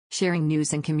sharing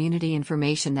news and community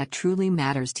information that truly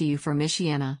matters to you for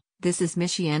Michiana. This is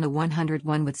Michiana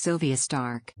 101 with Sylvia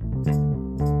Stark.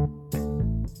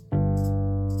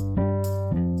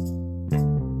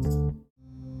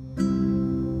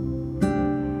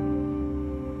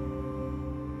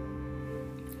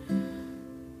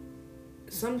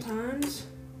 Sometimes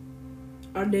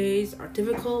our days are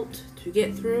difficult to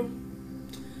get through,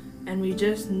 and we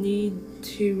just need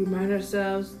to remind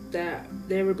ourselves that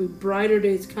there will be brighter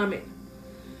days coming.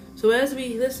 So as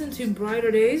we listen to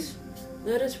brighter days,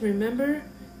 let us remember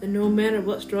that no matter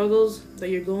what struggles that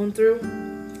you're going through,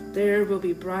 there will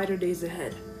be brighter days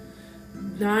ahead.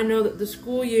 Now I know that the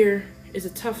school year is a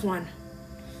tough one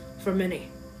for many.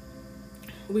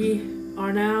 We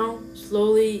are now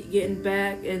slowly getting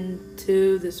back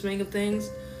into the swing of things.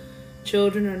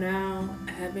 Children are now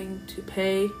having to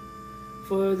pay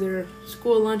for their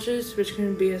school lunches, which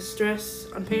can be a stress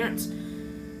on parents.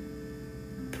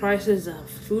 Prices of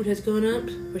food has gone up,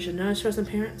 which is another stress on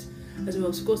parents, as well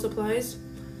as school supplies.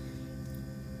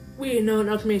 We know in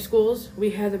our community schools,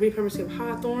 we have the repurposing of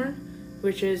Hawthorne,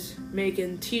 which is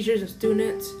making teachers and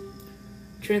students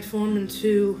transform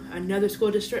into another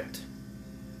school district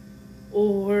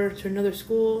or to another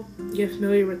school, get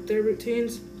familiar with their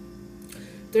routines.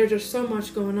 There's just so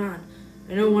much going on.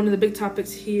 I know one of the big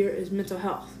topics here is mental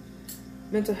health.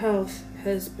 Mental health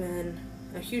has been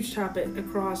a huge topic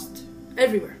across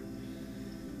everywhere,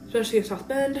 especially in South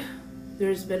Bend.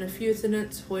 There's been a few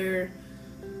incidents where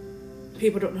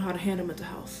people don't know how to handle mental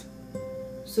health.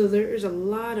 So there is a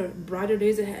lot of brighter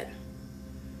days ahead.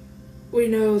 We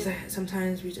know that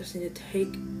sometimes we just need to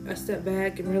take a step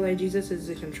back and realize Jesus is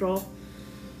in control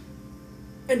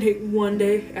and take one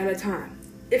day at a time.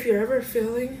 If you're ever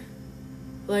feeling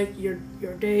like your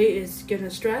day is getting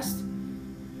stressed,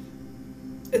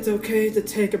 it's okay to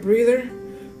take a breather,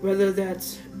 whether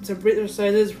that's some breather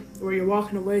exercises where you're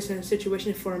walking away from a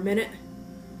situation for a minute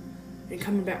and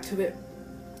coming back to it.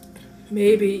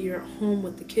 Maybe you're at home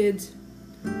with the kids.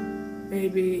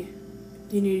 Maybe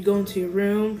you need to go into your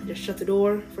room, just shut the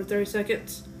door for 30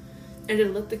 seconds, and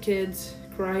just let the kids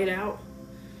cry it out.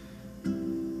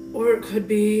 Or it could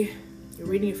be you're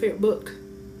reading your favorite book,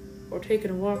 or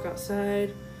taking a walk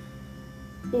outside,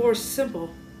 or simple,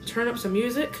 turn up some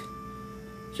music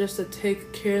just to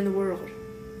take care of the world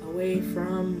away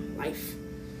from life.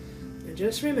 And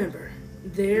just remember,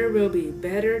 there will be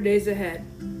better days ahead.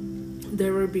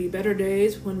 There will be better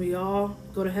days when we all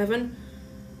go to heaven.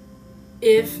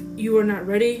 If you are not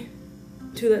ready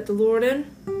to let the Lord in,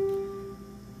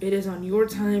 it is on your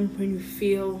time when you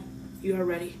feel you are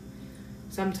ready.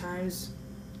 Sometimes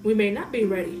we may not be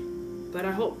ready, but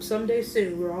I hope someday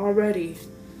soon we're all ready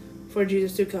for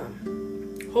Jesus to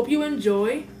come. Hope you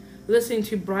enjoy listening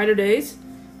to Brighter Days.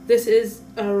 This is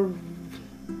a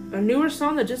newer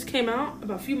song that just came out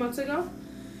about a few months ago,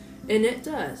 and it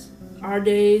does. Our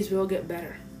days will get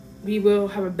better. We will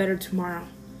have a better tomorrow.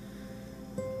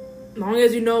 As long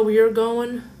as you know where you're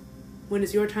going, when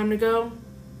it's your time to go,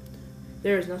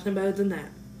 there is nothing better than that.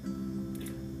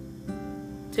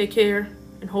 Take care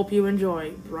and hope you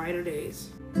enjoy Brighter Days.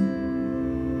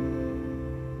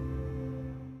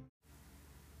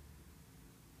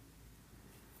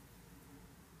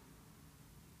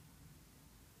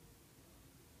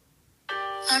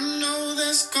 I know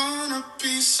there's gonna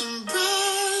be some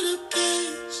brighter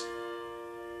days.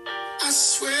 I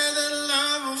swear that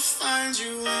love will find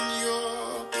you in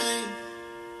your pain.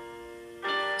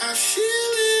 I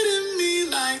feel it in me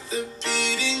like the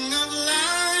beating of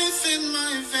life in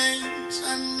my veins.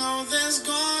 I know there's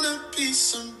gonna be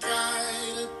some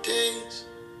brighter days.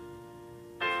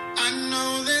 I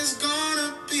know there's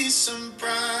gonna be some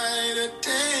brighter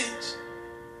days.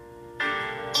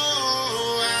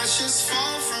 Oh, ashes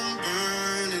fall from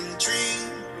burning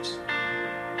dreams.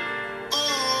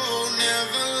 Oh,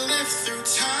 never lived through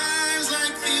times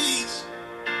like these.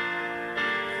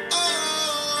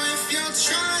 Oh, if you're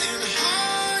trying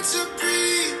hard to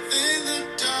breathe in the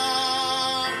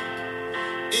dark,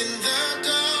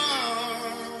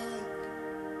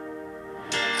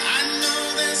 I know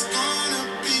there's gonna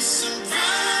be some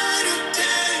brighter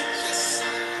days.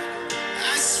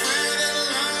 I swear that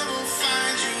love will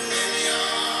find you in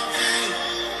your pain.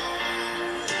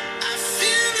 I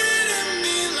feel it in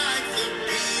me like the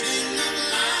beating of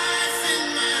life in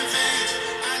my veins.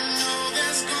 I know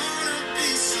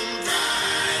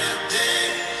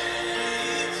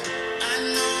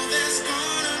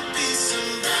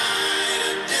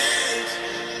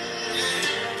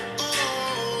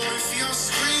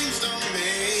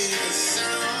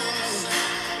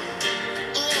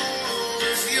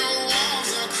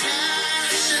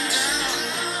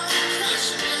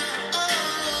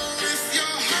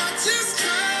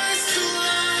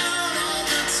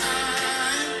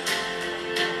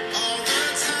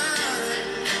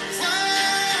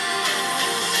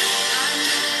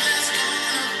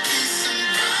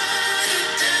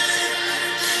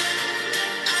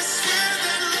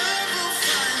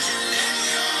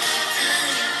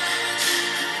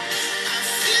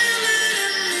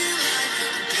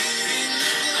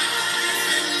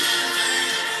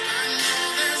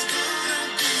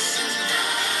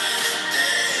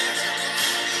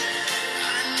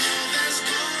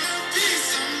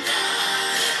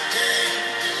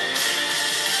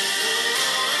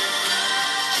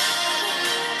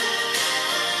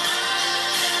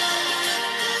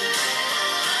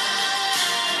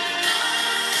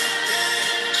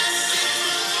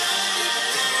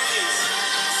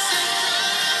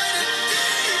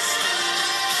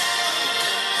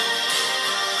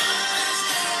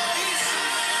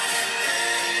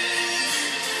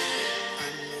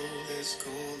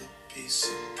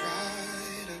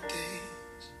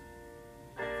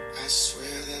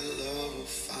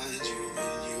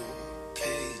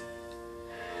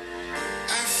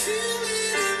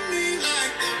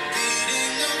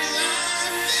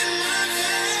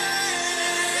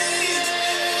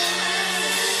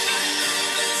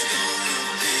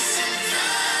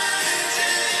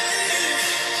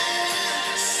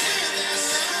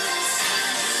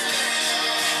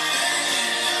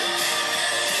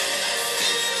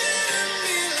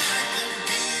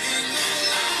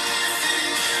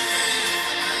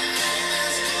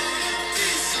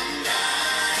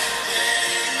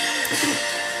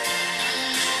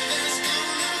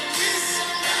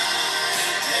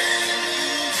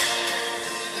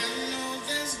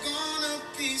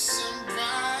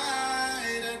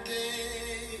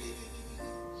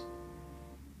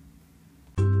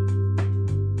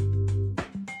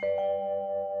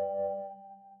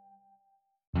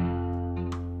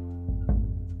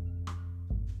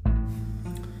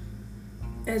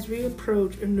as we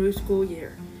approach a new school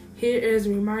year, here is a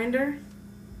reminder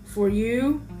for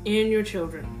you and your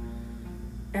children.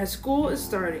 As school is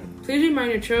starting, please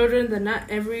remind your children that not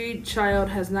every child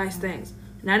has nice things.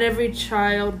 Not every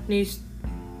child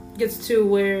gets to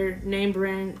wear name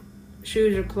brand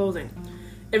shoes or clothing.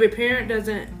 Every parent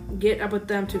doesn't get up with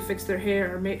them to fix their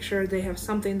hair or make sure they have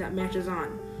something that matches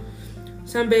on.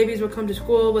 Some babies will come to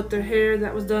school with their hair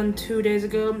that was done 2 days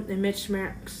ago and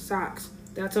mismatched socks.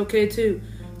 That's okay too.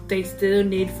 They still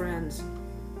need friends.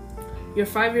 Your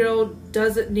 5-year-old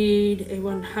doesn't need a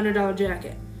 $100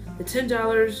 jacket. The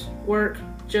 $10 work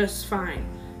just fine.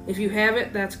 If you have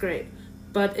it, that's great.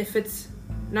 But if it's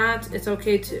not, it's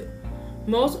okay too.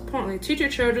 Most importantly, teach your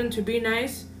children to be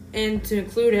nice and to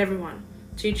include everyone.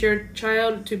 Teach your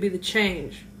child to be the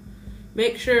change.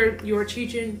 Make sure you are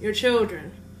teaching your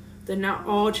children that not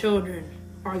all children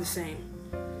are the same.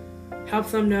 Help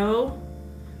them know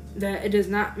that it does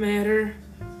not matter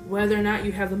whether or not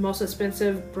you have the most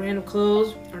expensive brand of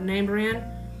clothes or name brand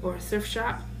or a thrift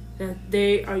shop, that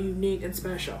they are unique and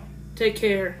special. Take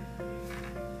care.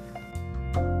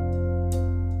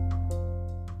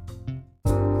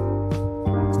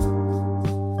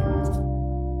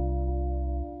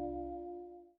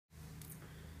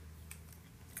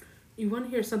 You want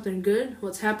to hear something good?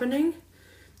 What's happening?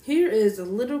 Here is a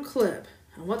little clip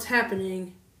on what's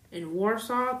happening in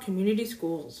Warsaw Community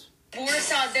Schools.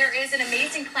 Warsaw, there is an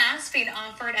amazing class being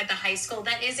offered at the high school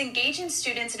that is engaging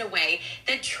students in a way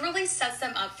that truly sets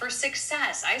them up for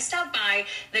success. I stopped by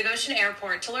the Goshen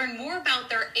Airport to learn more about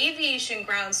their aviation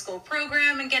ground school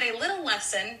program and get a little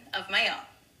lesson of my own.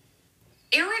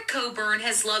 Eric Coburn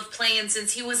has loved planes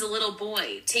since he was a little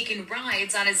boy, taking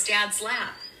rides on his dad's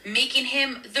lap, making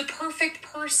him the perfect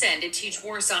person to teach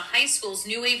Warsaw High School's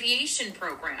new aviation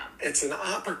program. It's an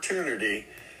opportunity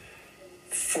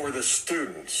for the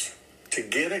students to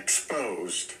get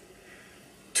exposed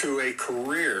to a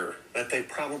career that they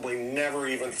probably never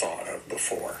even thought of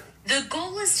before. The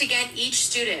goal is to get each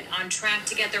student on track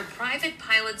to get their private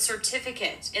pilot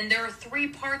certificate, and there are 3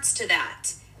 parts to that.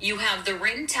 You have the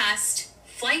written test,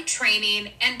 flight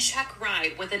training, and check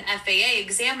ride with an FAA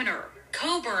examiner.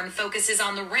 Coburn focuses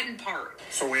on the written part.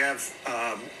 So we have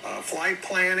flight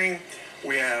planning,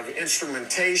 we have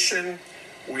instrumentation,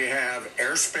 we have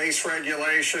airspace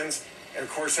regulations, and of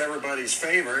course everybody's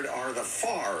favorite are the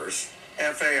FARs,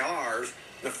 FARs,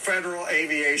 the Federal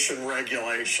Aviation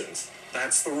Regulations.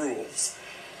 That's the rules.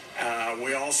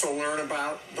 We also learn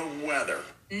about the weather.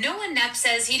 Noah Knepp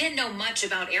says he didn't know much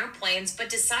about airplanes, but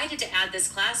decided to add this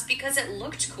class because it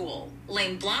looked cool.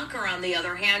 Lane Blocker, on the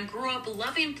other hand, grew up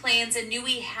loving planes and knew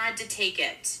he had to take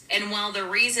it. And while the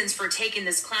reasons for taking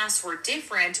this class were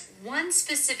different, one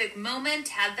specific moment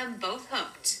had them both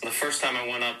hooked. The first time I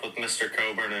went up with Mr.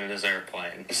 Coburn in his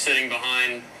airplane, sitting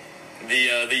behind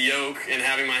the yoke and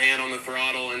having my hand on the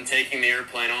throttle and taking the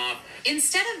airplane off.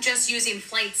 Instead of just using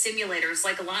flight simulators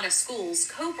like a lot of schools,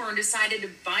 Coburn decided to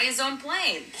buy his own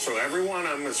plane. So every one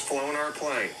of them has flown our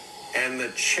plane. And the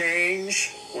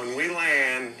change when we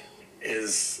land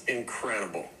is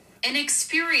incredible. An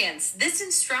experience this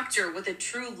instructor with a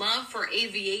true love for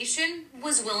aviation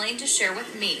was willing to share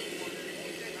with me.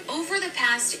 Over the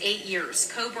past 8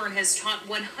 years, Coburn has taught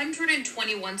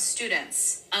 121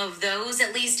 students. Of those,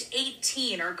 at least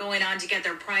 18 are going on to get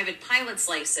their private pilot's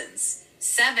license.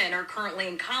 7 are currently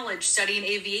in college studying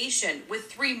aviation, with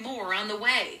 3 more on the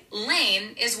way.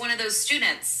 Lane is one of those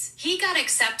students. He got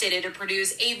accepted into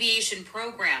Purdue's aviation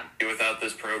program. Without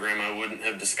this program, I wouldn't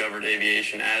have discovered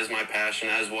aviation as my passion,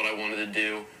 as what I wanted to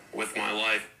do with my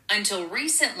life. Until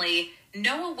recently,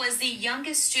 Noah was the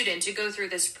youngest student to go through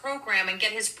this program and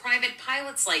get his private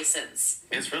pilot's license.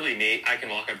 It's really neat. I can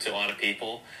walk up to a lot of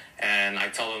people and I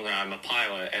tell them that I'm a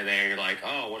pilot and they're like,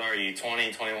 oh, what are you,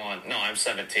 20, 21? No, I'm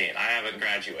 17. I haven't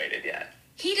graduated yet.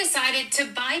 He decided to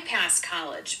bypass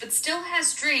college, but still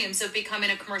has dreams of becoming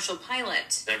a commercial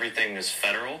pilot. Everything is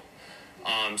federal.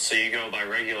 So you go by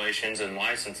regulations and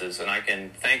licenses, and I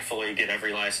can thankfully get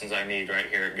every license I need right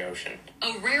here at Goshen.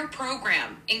 A rare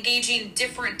program engaging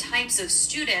different types of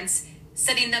students,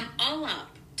 setting them all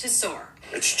up to soar.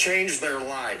 It's changed their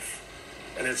life,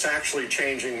 and it's actually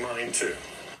changing mine too.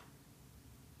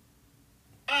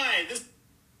 Hi,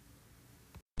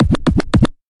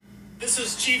 this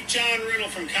is Chief John Riddle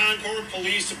from Concord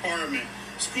Police Department.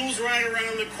 School's right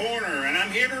around the corner, and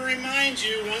I'm here to remind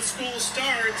you, once school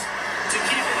starts, to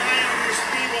keep an eye on your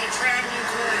speed while traveling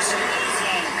through our school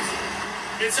zones.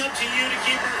 It's up to you to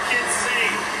keep our kids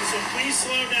safe, so please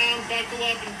slow down, buckle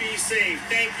up, and be safe.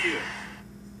 Thank you.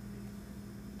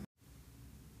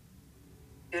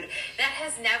 That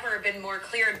has never been more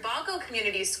clear. At Bago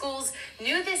Community Schools,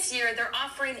 new this year, they're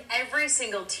offering every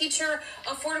single teacher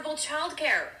affordable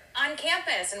childcare on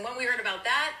campus. And when we heard about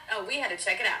that, we had to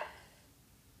check it out.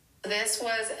 This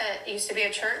used to be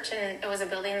a church, and it was a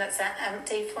building that sat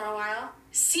empty for a while.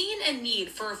 Seeing a need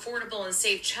for affordable and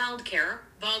safe childcare,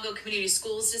 Bago Community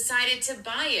Schools decided to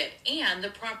buy it and the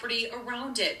property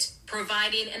around it,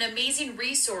 providing an amazing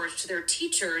resource to their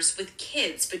teachers with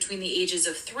kids between the ages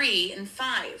of 3 and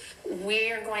 5.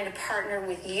 We are going to partner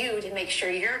with you to make sure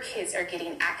your kids are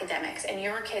getting academics and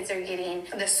your kids are getting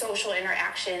the social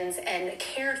interactions and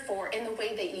cared for in the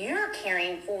way that you're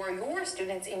caring for your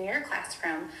students in your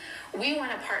classroom. We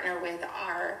want to partner with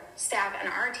our staff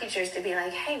and our teachers to be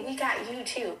like, hey, we got you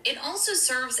too. It also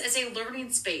serves as a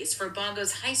learning space for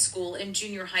Bago's high school and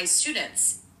junior high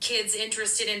students. Kids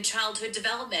interested in childhood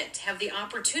development have the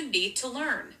opportunity to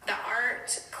learn. The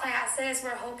art classes,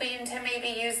 we're hoping to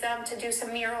maybe use them to do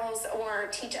some murals or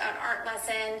teach an art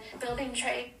lesson, building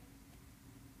trade.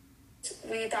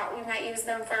 We thought we might use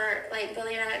them for like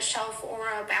building a shelf or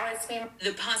a balance beam.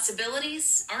 The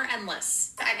possibilities are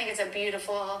endless. I think it's a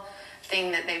beautiful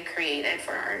thing that they've created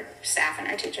for our staff and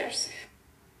our teachers.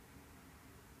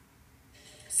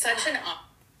 Such an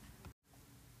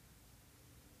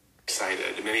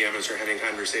excited. Many of us are having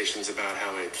conversations about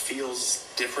how it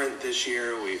feels different this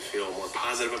year. We feel more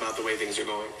positive about the way things are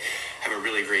going. Have a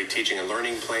really great teaching and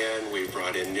learning plan. We've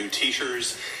brought in new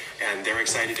teachers, and they're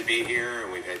excited to be here.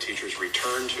 And we've had teachers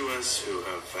return to us who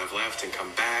have left and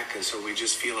come back. And so we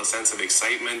just feel a sense of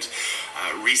excitement.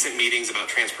 Recent meetings about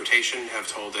transportation have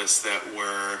told us that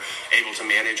we're able to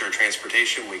manage our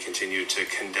transportation. We continue to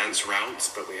condense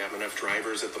routes, but we have enough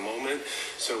drivers at the moment.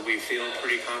 So we feel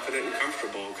pretty confident and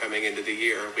comfortable coming into the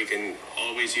year. We can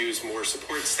always use more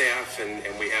support staff, and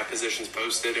we have positions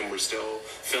posted, and we're still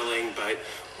filling, but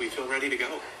we feel ready to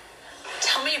go.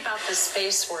 Tell me about the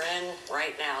space we're in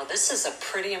right now. This is a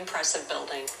pretty impressive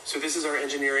building. So this is our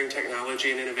Engineering, Technology,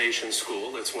 and Innovation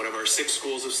School. It's one of our 6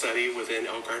 schools of study within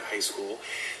Elkhart High School.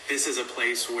 This is a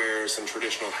place where some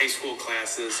traditional high school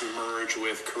classes merge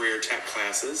with career tech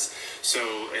classes.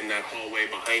 So in that hallway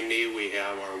behind me, we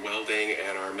have our welding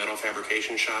and our metal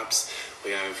fabrication shops.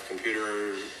 We have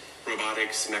computer,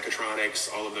 robotics, mechatronics,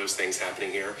 all of those things happening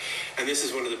here. And this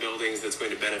is one of the buildings that's going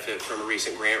to benefit from a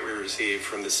recent grant we received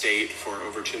from the state for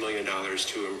over $2 million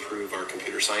to improve our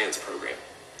computer science program.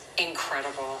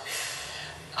 Incredible.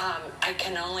 I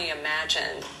can only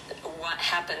imagine what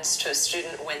happens to a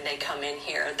student when they come in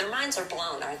here. Their minds are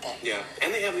blown, aren't they? Yeah,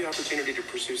 and they have the opportunity to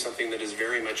pursue something that is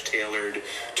very much tailored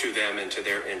to them and to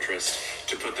their interest,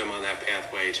 to put them on that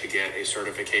pathway to get a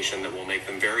certification that will make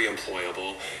them very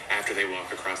employable after they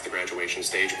walk across the graduation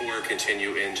stage or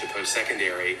continue into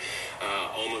post-secondary.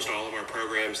 Almost all of our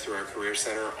programs through our Career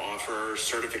Center offer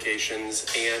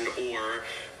certifications and or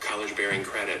college-bearing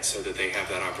credits so that they have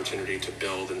that opportunity to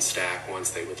build and stack once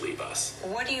they would leave us.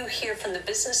 What do you hear from the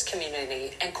business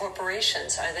community and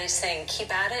corporations? Are they saying,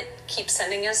 keep at it, keep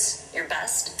sending us your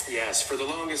best? Yes, for the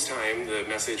longest time, the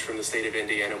message from the state of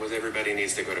Indiana was everybody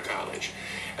needs to go to college.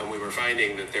 And we were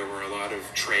finding that there were a lot of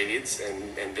trades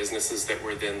and businesses that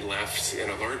were then left in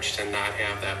a lurch to not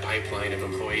have that pipeline of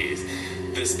employees.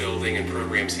 This building and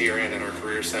programs here and at our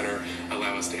Career Center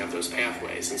allow us to have those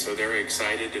pathways. And so they're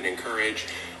excited and encouraged.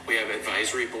 We have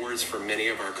advisory boards for many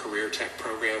of our career tech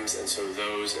programs, and so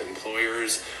those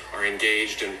employers are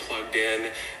engaged and plugged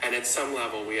in. And at some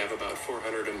level, we have about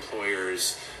 400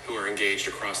 employers who are engaged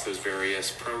across those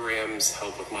various programs,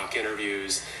 help with mock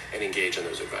interviews, and engage in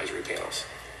those advisory panels.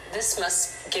 This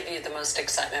must give you the most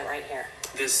excitement right here.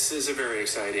 This is a very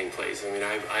exciting place. I mean,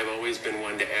 I've always been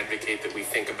one to advocate that we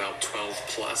think about 12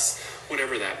 plus,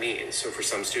 whatever that means. So for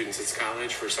some students it's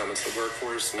college, for some it's the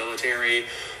workforce, military,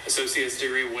 associate's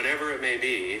degree, whatever it may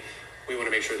be. We want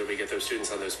to make sure that we get those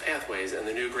students on those pathways, and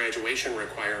the new graduation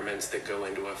requirements that go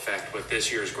into effect with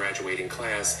this year's graduating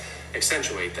class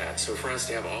accentuate that. So for us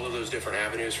to have all of those different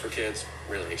avenues for kids,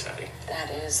 really exciting. That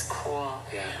is cool.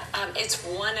 Yeah. It's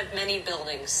one of many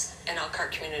buildings in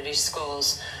Elkhart Community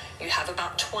Schools. You have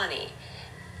about 20.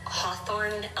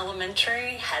 Hawthorne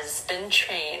Elementary has been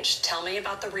changed. Tell me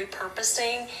about the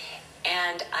repurposing.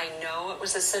 And I know it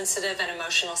was a sensitive and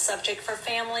emotional subject for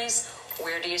families.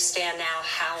 Where do you stand now?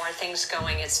 How are things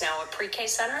going? It's now a pre-K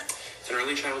center? It's an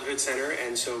early childhood center,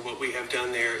 and so what we have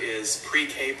done there is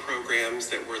pre-K programs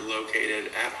that were located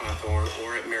at Hawthorne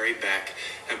or at Mary Beck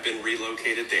have been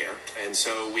relocated there. And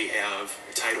so we have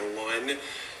Title I,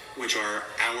 which are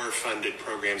our funded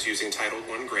programs using Title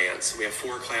I grants. We have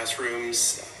 4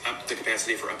 classrooms, up the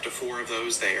capacity for up to 4 of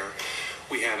those there.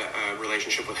 We have a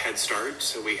relationship with Head Start,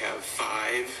 so we have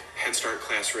 5 Head Start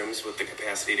classrooms with the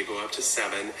capacity to go up to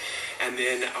 7. And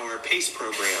then our PACE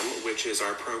program, which is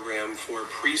our program for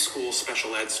preschool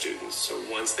special ed students. So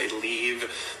once they leave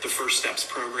the First Steps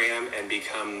program and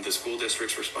become the school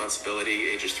district's responsibility,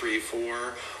 ages 3,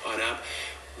 4 on up,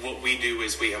 what we do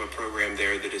is we have a program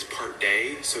there that is part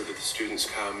day so that the students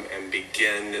come and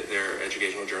begin their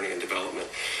educational journey and development.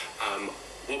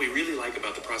 What we really like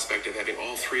about the prospect of having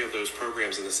all 3 of those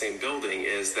programs in the same building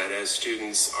is that as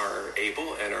students are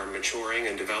able and are maturing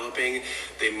and developing,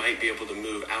 they might be able to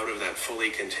move out of that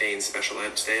fully contained special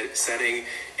ed setting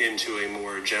into a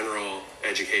more general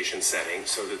education setting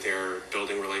so that they're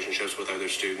building relationships with other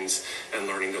students and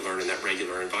learning to learn in that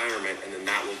regular environment, and then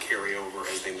that will carry over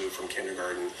as they move from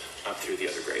kindergarten up through the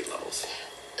other grade levels.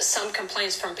 Some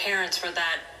complaints from parents were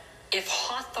that if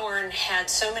Hawthorne had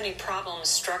so many problems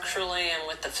structurally and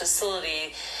with the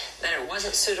facility that it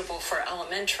wasn't suitable for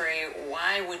elementary,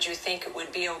 why would you think it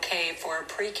would be okay for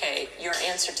pre-K? Your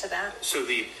answer to that? So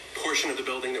the portion of the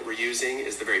building that we're using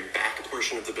is the very back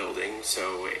portion of the building.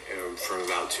 So from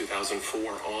about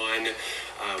 2004 on,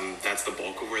 that's the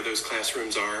bulk of where those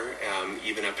classrooms are,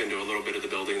 even up into a little bit of the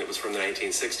building that was from the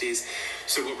 1960s.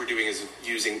 So what we're doing is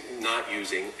not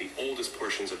using the oldest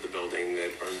portions of the building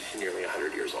that are nearly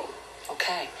 100 years old.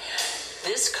 Okay.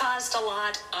 This caused a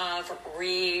lot of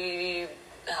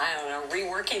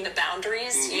reworking the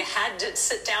boundaries. Mm-hmm. You had to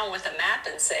sit down with a map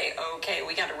and say, okay,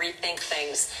 we got to rethink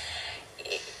things.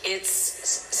 It's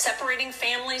separating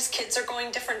families. Kids are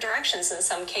going different directions in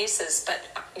some cases, but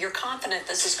you're confident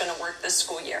this is going to work this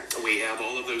school year. We have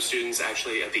all of those students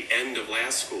actually at the end of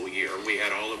last school year. We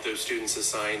had all of those students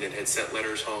assigned and had sent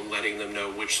letters home letting them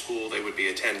know which school they would be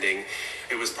attending.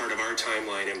 It was part of our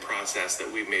timeline and process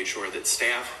that we made sure that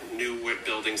staff knew what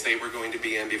buildings they were going to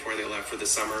be in before they left for the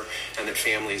summer, and that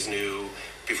families knew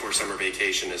before summer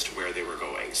vacation as to where they were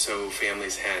going. So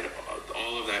families had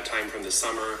all of that time from the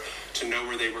summer to know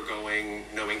where they were going,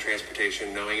 knowing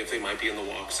transportation, knowing if they might be in the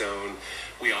walk zone.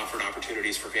 We offered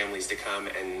opportunities for families to come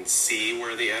and see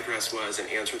where the address was and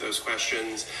answer those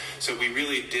questions. So we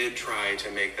really did try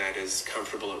to make that as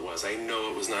comfortable as it was. I know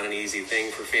it was not an easy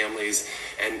thing for families,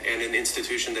 and an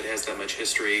institution that has that much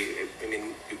history, I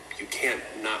mean, you can't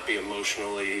not be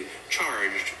emotionally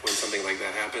charged when something like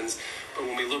that happens. But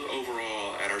when we look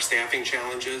overall at our staffing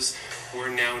challenges, we're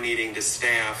now needing to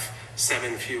staff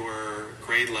 7 fewer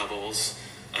grade levels,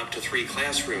 up to 3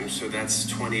 classrooms, so that's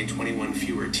 20, 21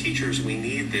 fewer teachers we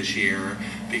need this year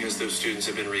because those students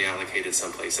have been reallocated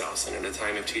someplace else. And in a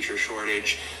time of teacher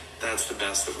shortage, that's the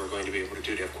best that we're going to be able to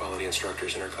do to have quality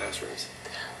instructors in our classrooms.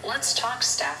 Let's talk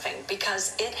staffing,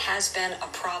 because it has been a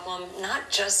problem not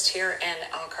just here in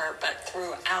Elkhart, but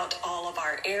throughout all of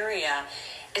our area.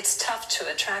 It's tough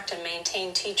to attract and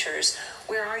maintain teachers.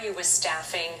 Where are you with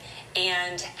staffing,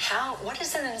 and what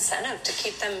is an incentive to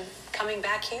keep them coming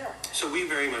back here? So we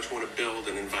very much want to build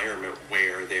an environment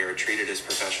where they're treated as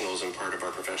professionals and part of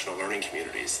our professional learning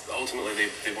communities. Ultimately,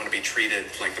 they want to be treated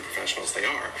like the professionals they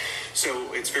are.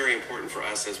 So it's very important for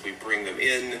us as we bring them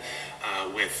in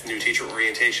with new teacher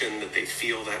orientation that they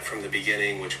feel that from the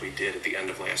beginning, which we did at the end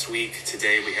of last week.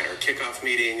 Today we had our kickoff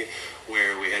meeting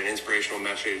where we had an inspirational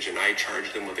message, and I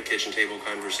charged them with a kitchen table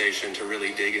conversation to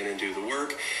really dig in and do the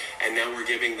work. And now we're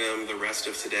giving them the rest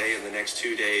of today and the next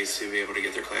 2 days to be able to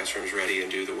get their classrooms ready and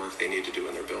do the work they need to do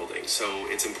in their building. So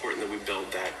it's important that we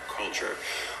build that culture.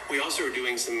 We also are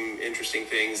doing some interesting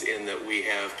things in that we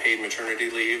have paid maternity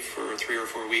leave for 3 or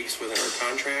 4 weeks within our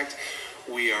contract.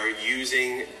 We are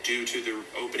using, due to the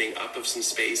opening up of some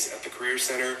space at the Career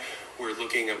Center, we're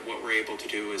looking at what we're able to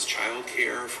do as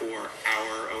childcare for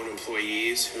our own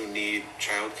employees who need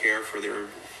childcare for their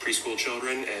preschool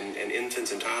children and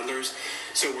infants and toddlers.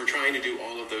 So we're trying to do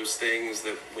all of those things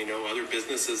that we know other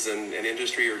businesses and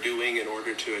industry are doing in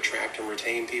order to attract and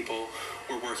retain people.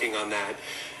 We're working on that.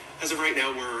 As of right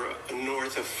now, we're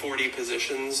north of 40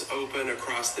 positions open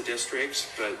across the district,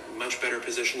 but much better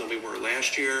position than we were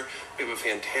last year. We have a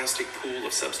fantastic pool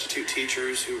of substitute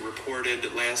teachers who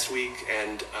reported last week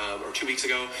or 2 weeks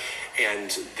ago,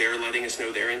 and they're letting us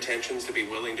know their intentions to be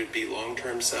willing to be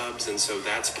long-term subs, and so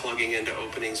that's plugging into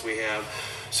openings we have.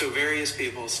 So various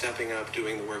people stepping up,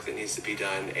 doing the work that needs to be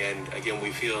done, and again,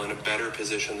 we feel in a better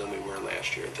position than we were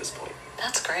last year at this point.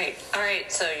 That's great. All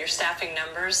right, so your staffing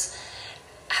numbers.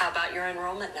 How about your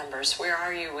enrollment numbers? Where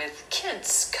are you with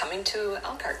kids coming to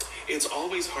Elkhart? It's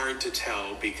always hard to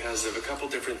tell because of a couple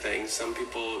different things. Some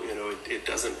people, it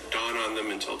doesn't dawn on them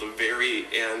until the very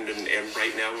end. And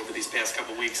right now, over these past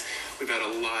couple weeks, we've had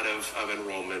a lot of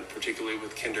enrollment, particularly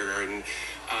with kindergarten.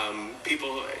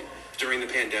 People during the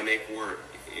pandemic were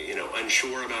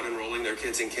unsure about enrolling their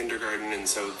kids in kindergarten, and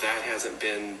so that hasn't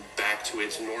been back to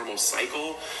its normal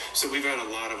cycle. So we've got a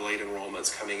lot of late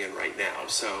enrollments coming in right now.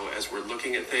 So as we're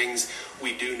looking at things,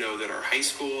 we do know that our high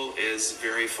school is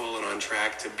very full and on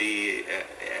track to be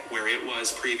where it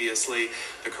was previously.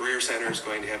 The Career Center is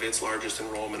going to have its largest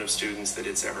enrollment of students that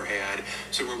it's ever had.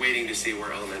 So we're waiting to see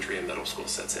where elementary and middle school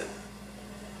sets in.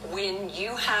 When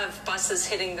you have buses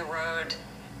hitting the road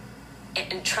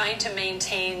and trying to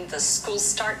maintain the school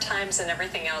start times and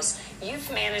everything else, you've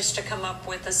managed to come up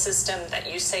with a system that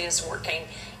you say is working.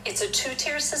 It's a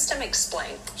two-tier system.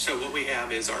 Explain. So what we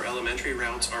have is our elementary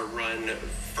routes are run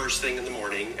first thing in the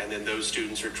morning, and then those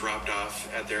students are dropped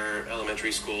off at their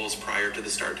elementary schools prior to the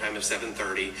start time of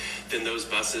 7:30. Then those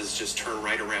buses just turn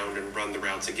right around and run the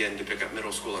routes again to pick up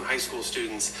middle school and high school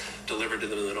students, deliver to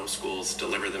the middle schools,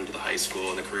 deliver them to the high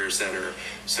school and the Career Center.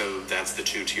 So that's the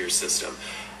two-tier system.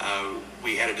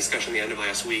 We had a discussion at the end of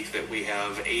last week that we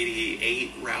have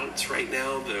 88 routes right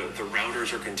now. The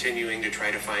routers are continuing to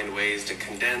try to find ways to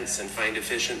condense and find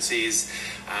efficiencies,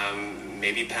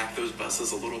 maybe pack those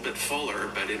buses a little bit fuller,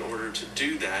 but in order to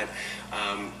do that,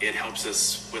 it helps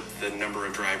us with the number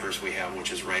of drivers we have,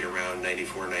 which is right around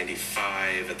 94,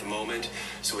 95 at the moment.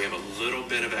 So we have a little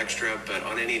bit of extra, but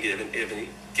on any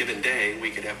given day, we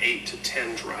could have 8 to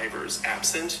 10 drivers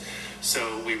absent.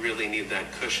 So we really need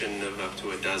that cushion of up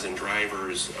to a dozen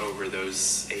drivers over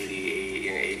those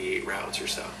 88 routes or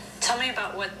so. Tell me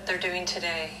about what they're doing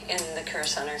today in the Career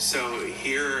Center. So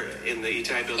here in the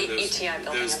ETI building,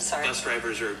 those bus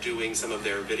drivers are doing some of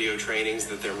their video trainings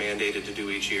that they're mandated to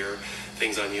do each year,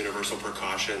 things on universal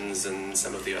precautions and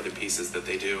some of the other pieces that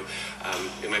they do.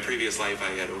 In my previous life,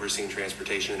 I had overseen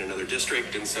transportation in another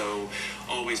district, and so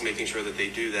always making sure that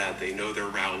they do that, they know their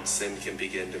routes and can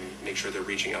begin to make sure they're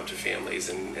reaching out to families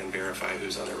and verify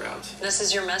who's on their routes. This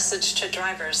is your message to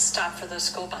drivers: stop for those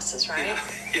school buses, right? Yeah.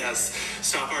 Yes,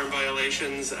 stop arm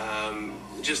violations,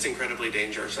 just incredibly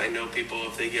dangerous. I know people,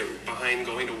 if they get behind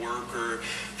going to work or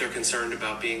they're concerned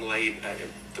about being late,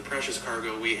 the precious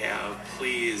cargo we have,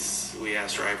 please, we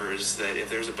ask drivers that if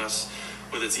there's a bus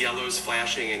with its yellows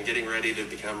flashing and getting ready to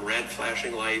become red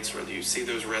flashing lights, or you see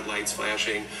those red lights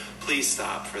flashing, please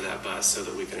stop for that bus so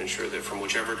that we can ensure that from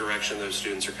whichever direction those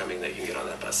students are coming, they can get on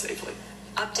that bus safely.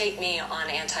 Update me on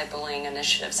anti-bullying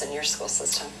initiatives in your school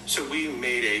system. So we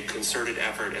made a concerted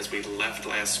effort as we left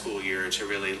last school year to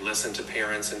really listen to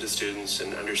parents and to students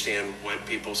and understand what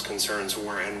people's concerns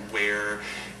were and where,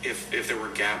 if there were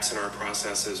gaps in our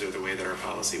processes or the way that our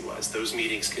policy was. Those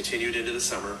meetings continued into the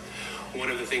summer. One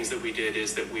of the things that we did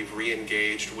is that we've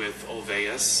re-engaged with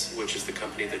Olveus, which is the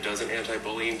company that does an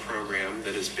anti-bullying program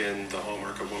that has been the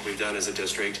hallmark of what we've done as a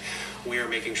district. We are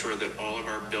making sure that all of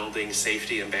our building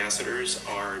safety ambassadors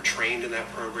are trained in that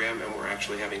program, and we're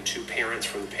actually having 2 parents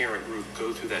from the parent group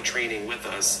go through that training with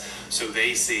us so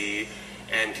they see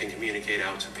and can communicate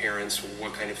out to parents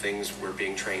what kind of things we're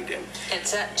being trained in.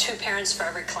 It's 2 parents for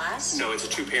every class? No, it's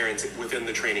 2 parents within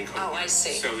the training cohort. Oh, I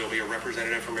see. So there'll be a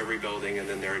representative from every building, and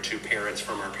then there are 2 parents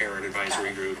from our parent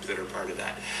advisory group that are part of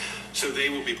that. So they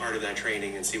will be part of that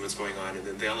training and see what's going on, and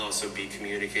then they'll also be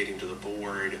communicating to the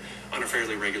board on a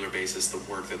fairly regular basis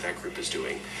the work that that group is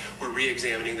doing. We're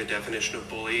re-examining the definition of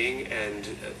bullying, and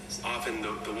often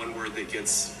the one word that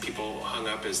gets people hung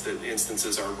up is that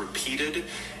instances are repeated,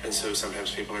 and so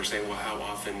sometimes people are saying, well, how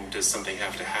often does something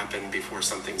have to happen before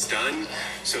something's done?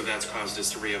 So that's caused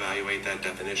us to reevaluate that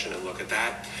definition and look at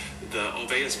that. The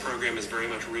Olveus program is very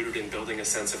much rooted in building a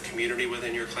sense of community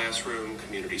within your classroom,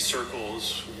 community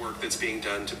circles, work that's being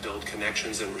done to build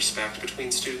connections and respect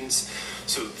between students.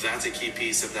 So that's a key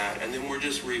piece of that. And then we're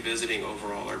just revisiting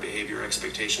overall our behavior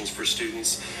expectations for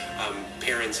students.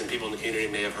 Parents and people in the community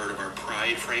may have heard of our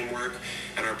PRIDE framework.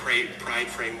 And our PRIDE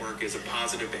framework is a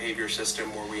positive behavior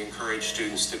system where we encourage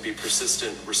students to be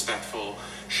persistent, respectful,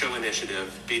 show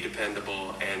initiative, be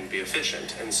dependable, and be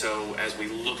efficient. And so as we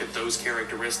look at those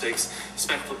characteristics,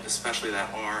 especially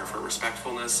that R for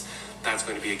respectfulness, that's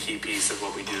going to be a key piece of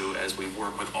what we do as we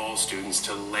work with all students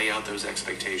to lay out those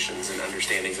expectations and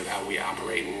understandings of how we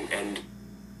operate and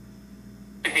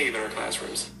behave in our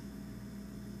classrooms.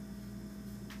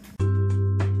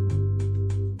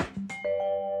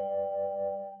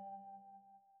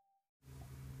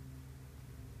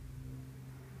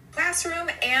 Classroom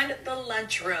and the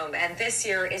lunchroom. And this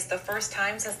year is the first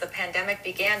time since the pandemic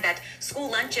began that school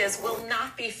lunches will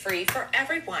not be free for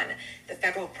everyone. The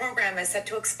federal program is set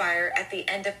to expire at the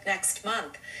end of next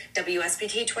month.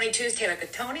 WSBT 22's Taylor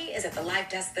Gattoni is at the live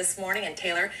desk this morning. And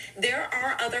Taylor, there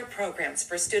are other programs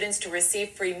for students to receive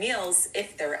free meals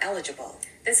if they're eligible.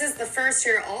 This is the first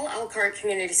year all Elkhart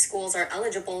Community Schools are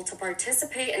eligible to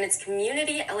participate in its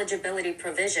Community Eligibility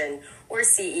Provision, or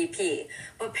CEP.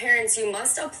 But parents, you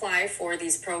must apply for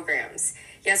these programs.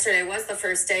 Yesterday was the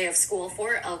first day of school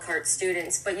for Elkhart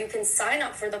students, but you can sign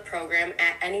up for the program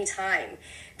at any time.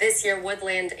 This year,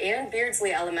 Woodland and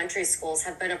Beardsley Elementary Schools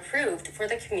have been approved for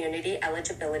the Community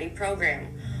Eligibility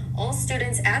Program. All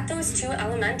students at those two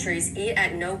elementaries eat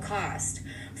at no cost.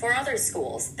 For other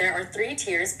schools, there are 3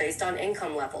 tiers based on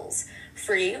income levels: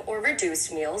 free or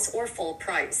reduced meals or full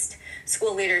priced.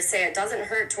 School leaders say it doesn't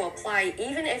hurt to apply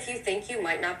even if you think you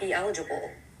might not be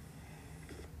eligible.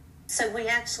 So we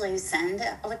actually send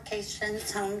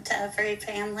applications home to every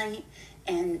family,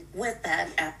 and with that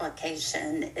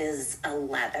application is a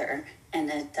letter, and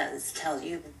it does tell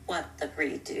you what the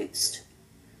reduced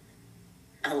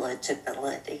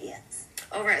eligibility is.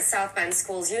 Over at South Bend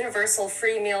Schools, universal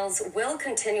free meals will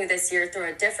continue this year through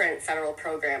a different federal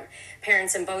program.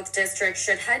 Parents in both districts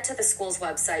should head to the school's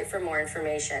website for more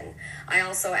information. I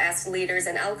also asked leaders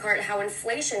in Elkhart how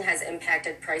inflation has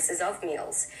impacted prices of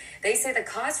meals. They say the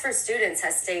cost for students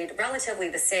has stayed relatively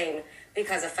the same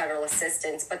because of federal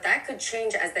assistance, but that could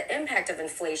change as the impact of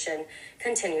inflation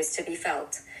continues to be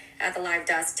felt. At the live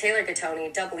desk, Taylor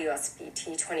Gattoni,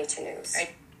 WSBT 22 News.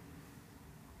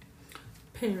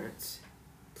 Parents,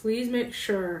 please make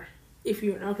sure, if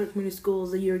you're in Elkhart Community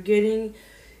Schools, that you're getting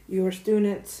your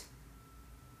students'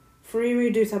 free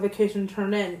reduced application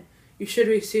turned in. You should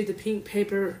receive the pink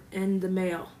paper in the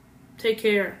mail. Take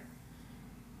care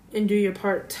and do your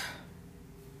part.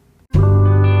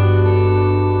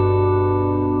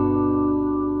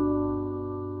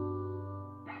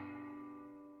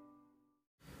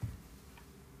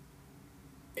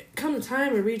 Come a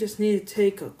time where we just need to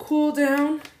take a cool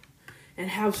down and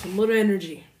have some little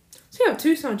energy. So yeah,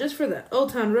 Tucson, just for the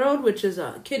Old Town Road, which is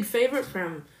a kid favorite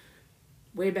from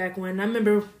way back when. I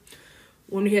remember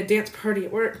when we had dance party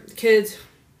at work, the kids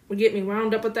would get me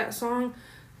wound up with that song,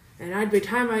 and by the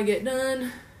time I get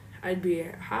done, I'd be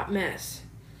a hot mess.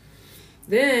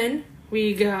 Then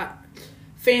we got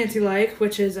Fancy Like,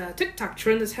 which is a TikTok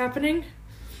trend that's happening.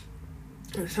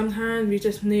 And sometimes we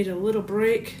just need a little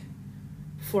break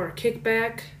for a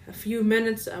kickback, a few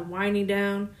minutes of winding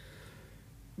down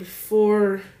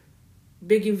before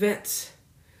big events.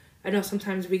 I know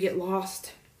sometimes we get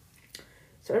lost.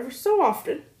 So every so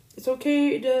often, it's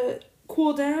okay to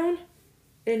cool down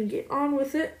and get on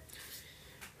with it.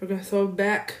 We're going to throw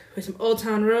back with some Old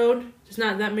Town Road. It's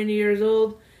not that many years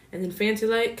old. And then Fancy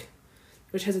Like,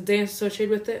 which has a dance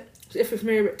associated with it. So if you're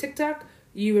familiar with TikTok,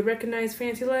 you would recognize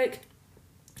Fancy Like.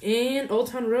 And Old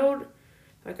Town Road,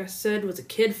 like I said, was a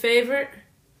kid favorite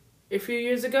a few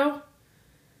years ago.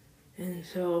 And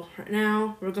so right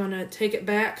now, we're going to take it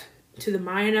back to the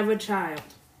mind of a child.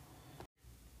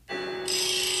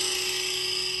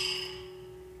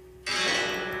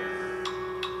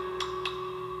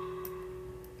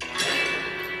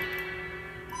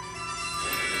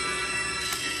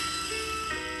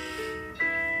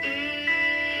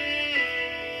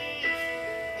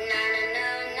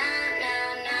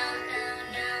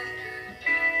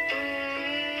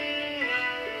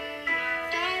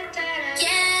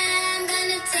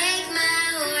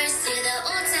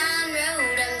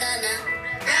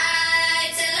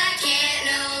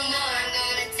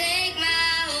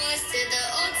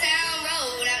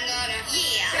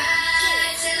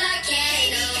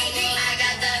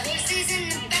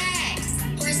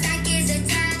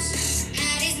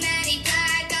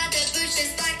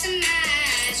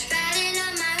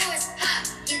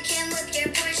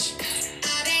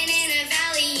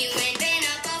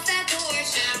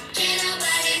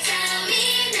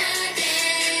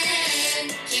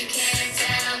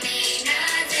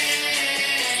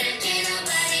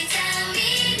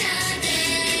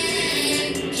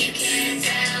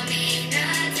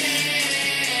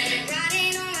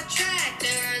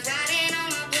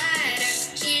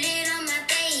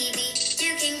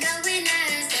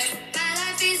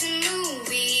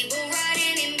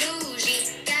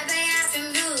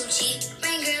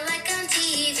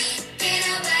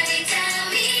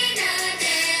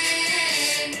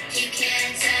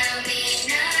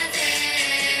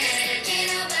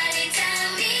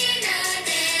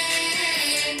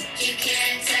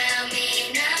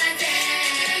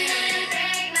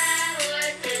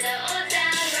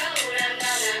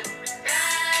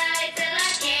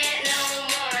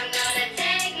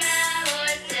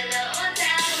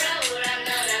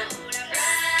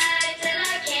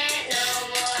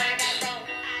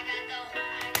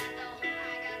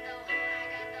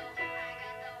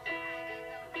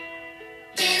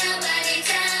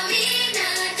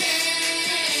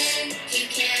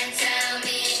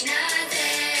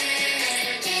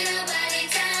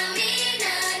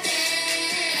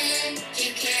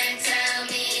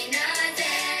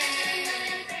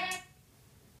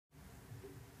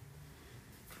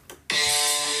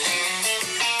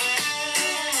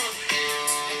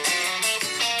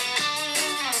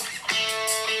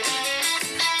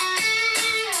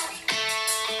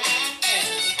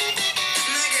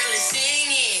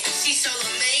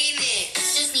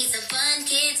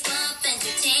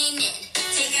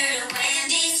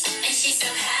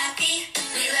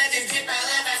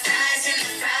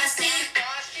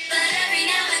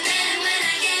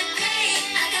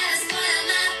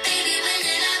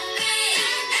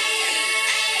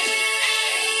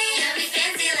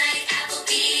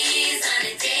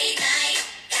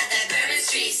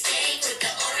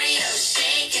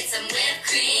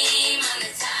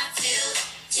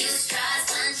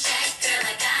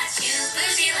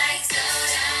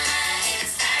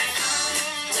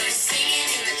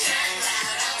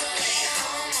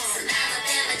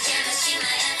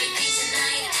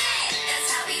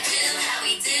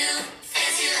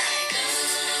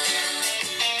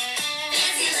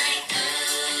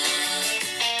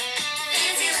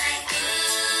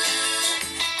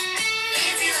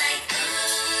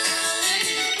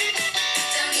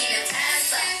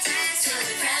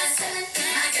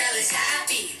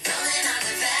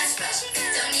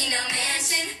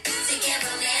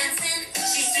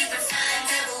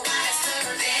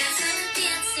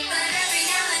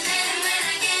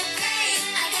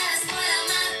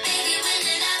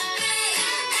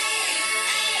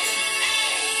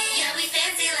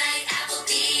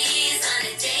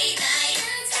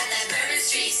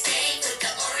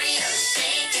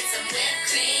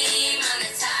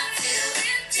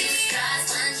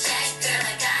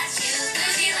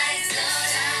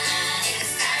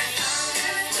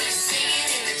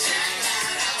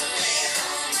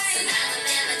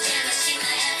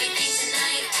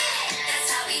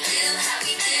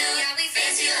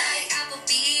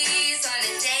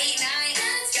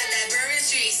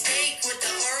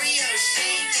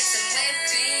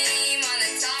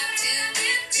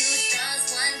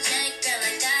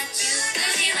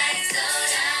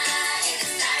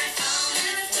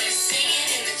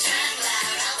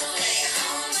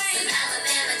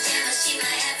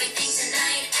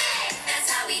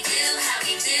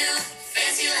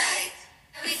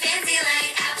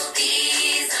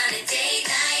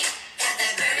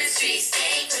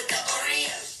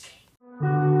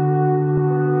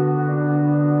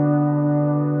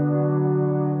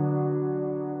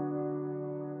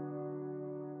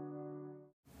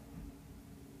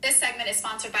 segment is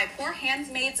sponsored by Poor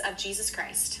Handmaids of Jesus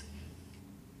Christ.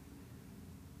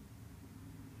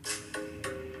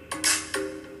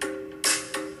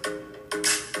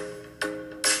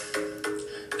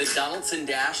 The Donaldson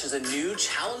Dash is a new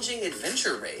challenging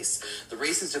adventure race. The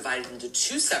race is divided into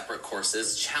two separate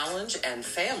courses, Challenge and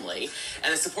Family,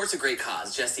 and it supports a great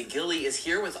cause. Jessie Gilly is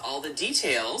here with all the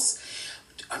details.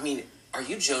 I mean, are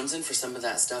you jonesing for some of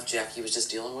that stuff Jackie was just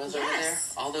dealing with over there?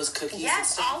 All those cookies and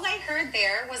Yes, stuff? all I heard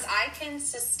there was I can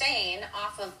sustain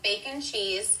off of bacon,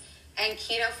 cheese, and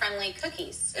keto-friendly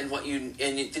cookies. And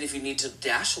if you need to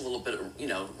dash a little bit,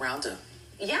 around to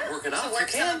work it off, to work you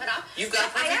can. some of it off. You've got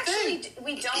a perfect thing.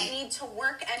 We don't need to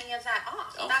work any of that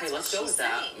off. Okay, That's let's what go she's with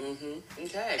that. saying. Mm-hmm.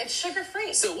 Okay. It's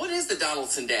sugar-free. So what is the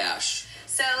Donaldson Dash?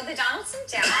 So the Donaldson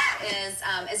Dash is,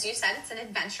 as you said, it's an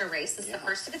adventure race. It's the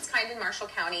first of its kind in Marshall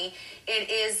County. It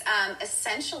is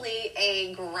essentially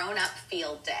a grown-up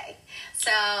field day.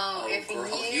 So if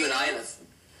you and I in a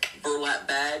burlap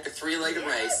bag, a three-legged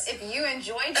race. If you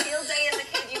enjoyed field day as a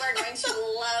kid, you are going to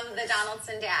love the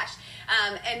Donaldson Dash.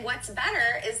 And what's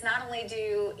better is not only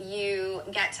do you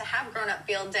get to have grown-up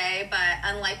field day, but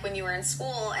unlike when you were in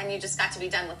school and you just got to be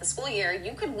done with the school year,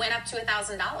 you could win up to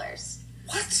 $1,000.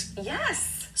 What?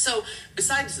 Yes. So,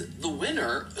 besides the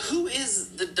winner, who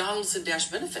is the Donaldson Dash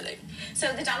benefiting?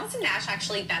 So the Donaldson Dash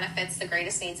actually benefits the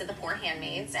greatest needs of the Poor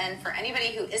Handmaids. And for anybody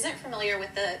who isn't familiar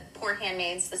with the Poor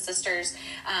Handmaids, the sisters,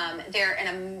 they're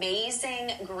an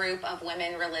amazing group of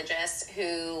women religious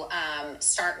who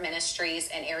start ministries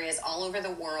in areas all over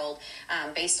the world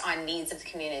based on needs of the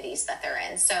communities that they're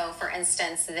in. So, for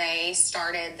instance, they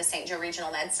started the St. Joe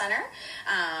Regional Med Center.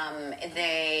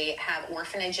 They have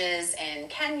orphanages in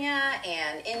Kenya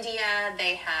and India.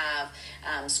 They have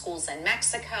schools in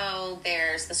Mexico.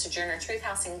 There's the Sojourner Truth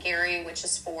House in Gary, which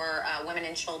is for women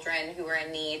and children who are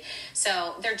in need.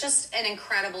 So they're just an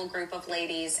incredible group of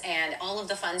ladies, and all of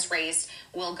the funds raised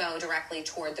will go directly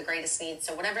toward the greatest needs.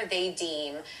 So whatever they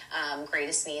deem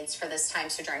greatest needs for this time.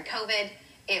 So during COVID,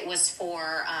 it was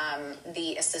for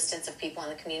the assistance of people in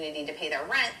the community to pay their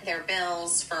rent, their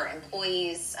bills, for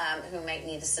employees who might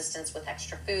need assistance with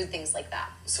extra food, things like that.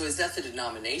 So is that the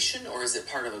denomination, or is it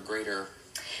part of a greater...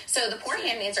 So the Poor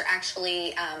Handmaids are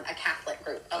actually a Catholic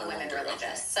group of women religious.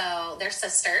 Okay. So they're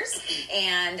sisters,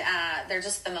 and they're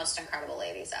just the most incredible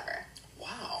ladies ever.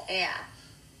 Wow. Yeah.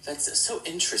 That's so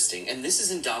interesting. And this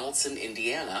is in Donaldson,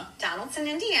 Indiana. Donaldson,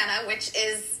 Indiana, which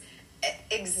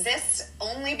exists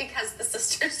only because the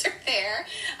sisters are there.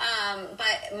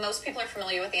 But most people are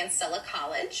familiar with Ancilla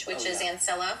College, which is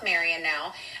Ancilla of Marion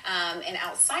now. And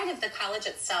outside of the college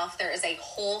itself, there is a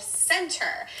whole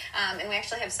center. And we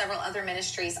actually have several other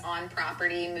ministries on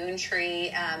property.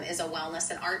 Moontree is a wellness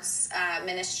and arts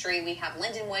ministry. We have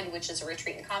Lindenwood, which is a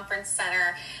retreat and conference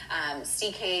center.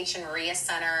 CKH and Maria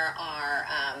Center are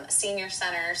senior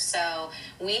centers. So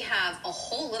we have a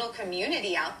whole little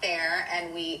community out there,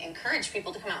 and we encourage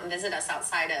people to come out and visit us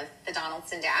outside of the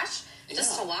Donaldson Dash,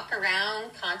 just to walk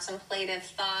around, contemplative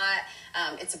thought.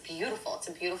 It's a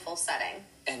beautiful setting.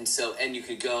 And you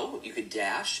could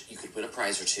dash, you could win a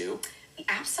prize or two.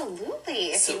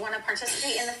 Absolutely. If you want to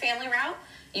participate in the family route,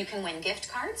 you can win gift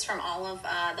cards from all of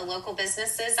the local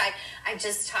businesses. I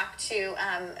just talked to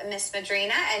Miss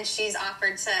Madrina, and she's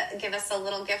offered to give us a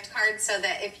little gift card so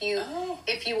that if you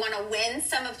want to win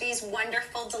some of these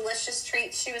wonderful, delicious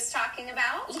treats she was talking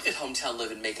about. Look at Hometown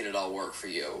Living making it all work for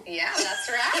you. Yeah, that's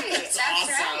right. That's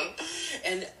awesome. Right.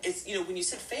 And it's when you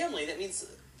said family, that means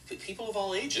people of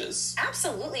all ages.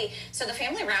 Absolutely. So the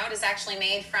family route is actually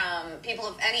made from people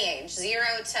of any age, 0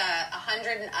 to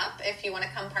 100 and up, if you want to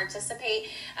come participate.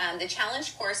 The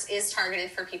challenge course is targeted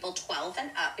for people 12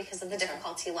 and up because of the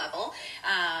difficulty level.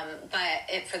 But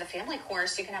for the family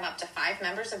course, you can have up to 5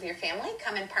 members of your family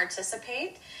come and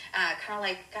participate. Kind of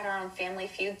like got our own Family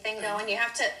Feud thing going. You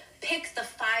have to pick the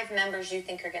 5 members you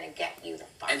think are going to get you the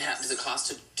farthest. And does it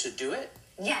cost to do it?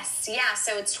 Yes, yeah.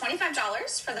 So it's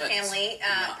 $25 for the family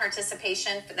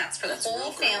participation. That's for the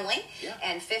whole family,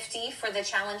 and $50 for the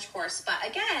challenge course. But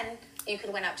again, you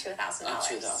could win up to $1,000. Up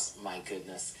to $1,000. My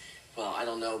goodness. Well, I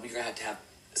don't know. You're gonna have to have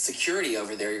security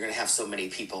over there. You're gonna have so many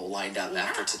people lined up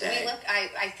after today.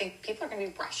 I think people are gonna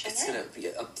be rushing. It's gonna be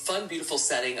a fun, beautiful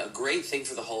setting. A great thing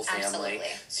for the whole family.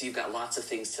 Absolutely. So you've got lots of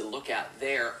things to look at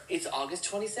there. It's August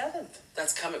 27th.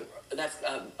 That's coming. That's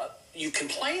you can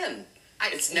plan.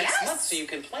 It's next month, so you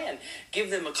can plan. Give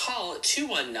them a call at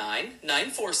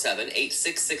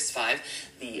 219-947-8665.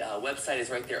 The website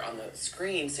is right there on the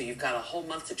screen, so you've got a whole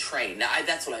month to train. Now,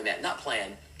 that's what I meant. Not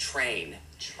plan, train.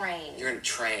 Train. You're going to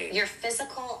train. Your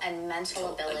physical and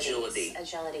mental abilities.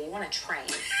 Agility. You want to train.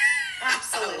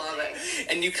 Absolutely. I love it.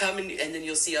 And you come and then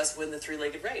you'll see us win the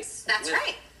 3-legged race. That's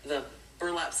right. the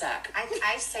burlap sack.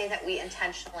 I say that we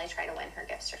intentionally try to win her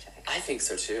gift certificate. I think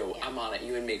so too. Yeah. I'm on it.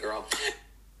 You and me, girl.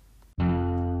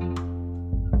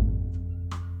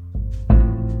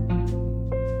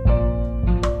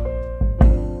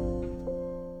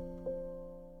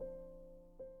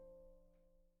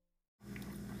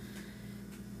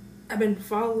 I've been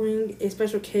following a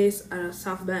special case out of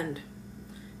South Bend.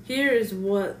 Here is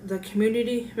what the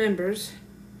community members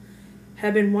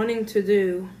have been wanting to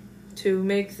do to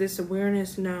make this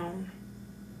awareness known.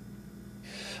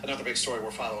 Another big story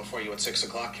we're following for you at 6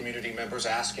 o'clock. Community members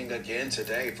asking again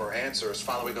today for answers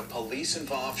following a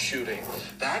police-involved shooting.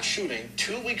 That shooting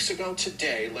 2 weeks ago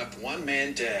today left one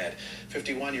man dead.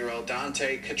 51-year-old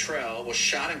Dante Cottrell was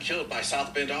shot and killed by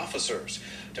South Bend officers.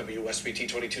 WSBT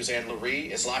 22's Ann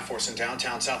Lurie is live for us in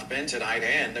downtown South Bend tonight,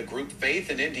 and the group Faith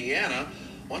in Indiana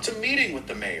wants a meeting with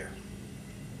the mayor.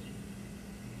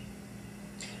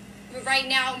 Right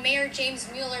now, Mayor James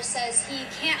Mueller says he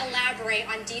can't elaborate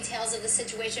on details of the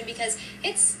situation because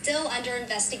it's still under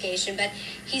investigation, but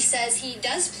he says he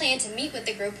does plan to meet with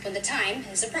the group when the time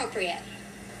is appropriate.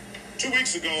 2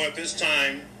 weeks ago at this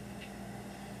time,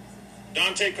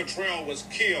 Dante Cottrell was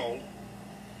killed,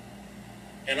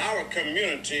 and our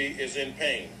community is in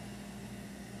pain.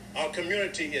 Our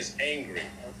community is angry.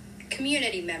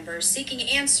 Community members seeking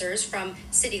answers from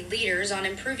city leaders on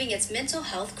improving its mental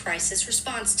health crisis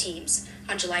response teams.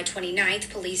 On July 29th,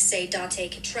 police say Dante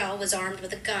Cottrell was armed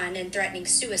with a gun and threatening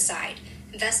suicide.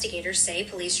 Investigators say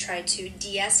police tried to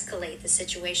de-escalate the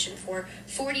situation for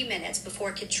 40 minutes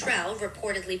before Cottrell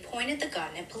reportedly pointed the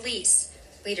gun at police.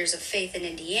 Leaders of Faith in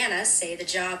Indiana say the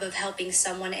job of helping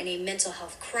someone in a mental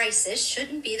health crisis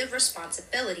shouldn't be the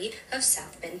responsibility of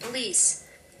South Bend Police.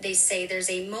 They say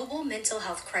there's a mobile mental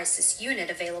health crisis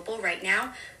unit available right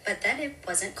now, but that it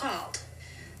wasn't called.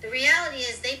 The reality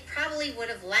is they probably would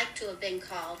have liked to have been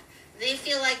called. They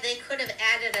feel like they could have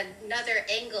added another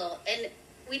angle, and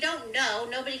we don't know.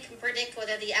 Nobody can predict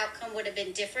whether the outcome would have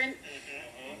been different,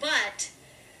 but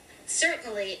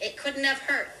certainly it couldn't have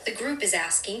hurt. The group is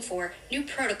asking for new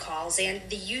protocols and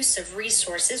the use of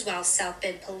resources while South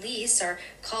Bend Police are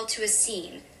called to a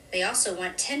scene. They also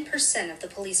want 10% of the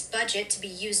police budget to be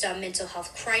used on mental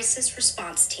health crisis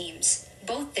response teams.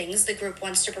 Both things the group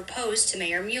wants to propose to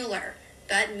Mayor Mueller.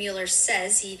 But Mueller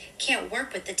says he can't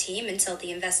work with the team until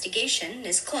the investigation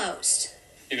is closed.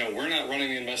 You know, we're not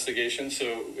running the investigation,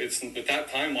 so but that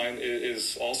timeline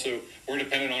is also, we're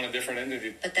dependent on a different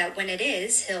entity. But that when it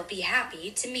is, he'll be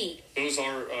happy to meet. Those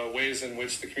are ways in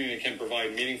which the community can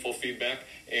provide meaningful feedback,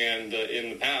 and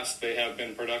in the past, they have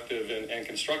been productive and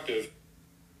constructive.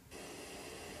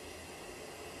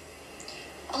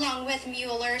 Along with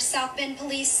Mueller, South Bend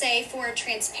Police say for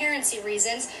transparency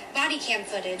reasons, body cam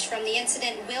footage from the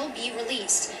incident will be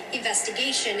released. The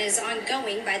investigation is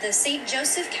ongoing by the St.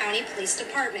 Joseph County Police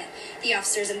Department. The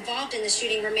officers involved in the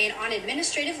shooting remain on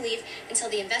administrative leave until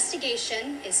the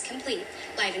investigation is complete.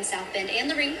 Live in South Bend, Ann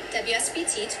Lurie,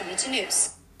 WSBT 22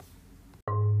 News.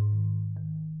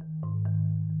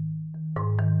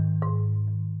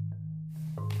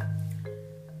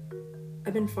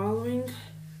 I've been following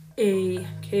a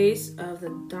case of the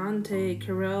Dante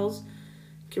Cottrell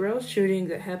shooting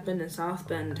that happened in South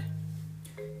Bend.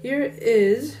 Here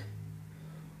is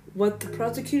what the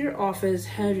prosecutor office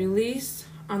had released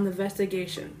on the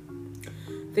investigation.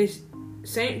 The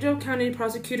St. Joe County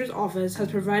Prosecutor's Office has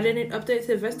provided an update to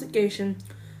the investigation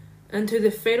into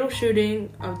the fatal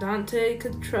shooting of Dante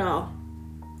Cottrell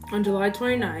on July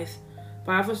 29th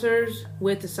by officers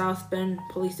with the South Bend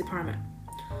Police Department.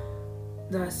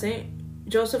 The St.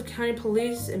 Joseph County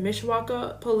Police and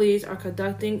Mishawaka Police are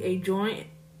conducting a joint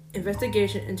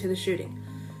investigation into the shooting.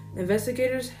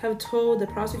 Investigators have told the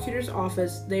prosecutor's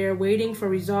office they are waiting for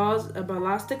results of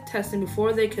ballistic testing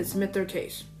before they can submit their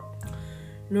case.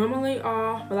 Normally,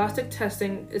 all ballistic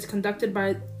testing is conducted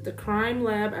by the crime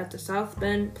lab at the South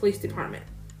Bend Police Department.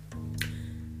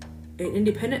 An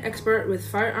independent expert with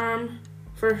firearm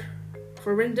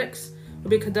forensics will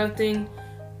be conducting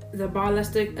the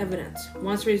ballistic evidence.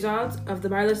 Once results of the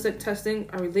ballistic testing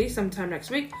are released sometime next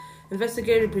week,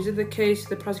 investigators present the case to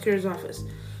the prosecutor's office.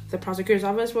 The prosecutor's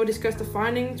office will discuss the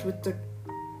findings with the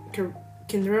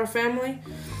Cottrell family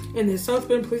and the South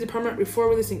Bend Police Department before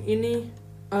releasing any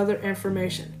other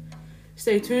information.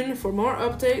 Stay tuned for more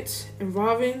updates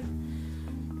involving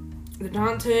the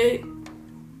Dante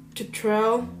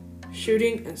Cottrell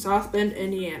shooting in South Bend,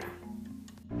 Indiana.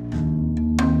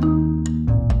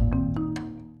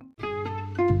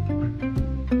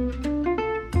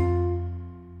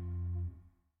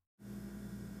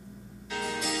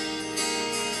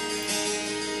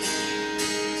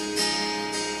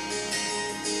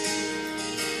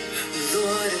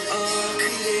 Lord,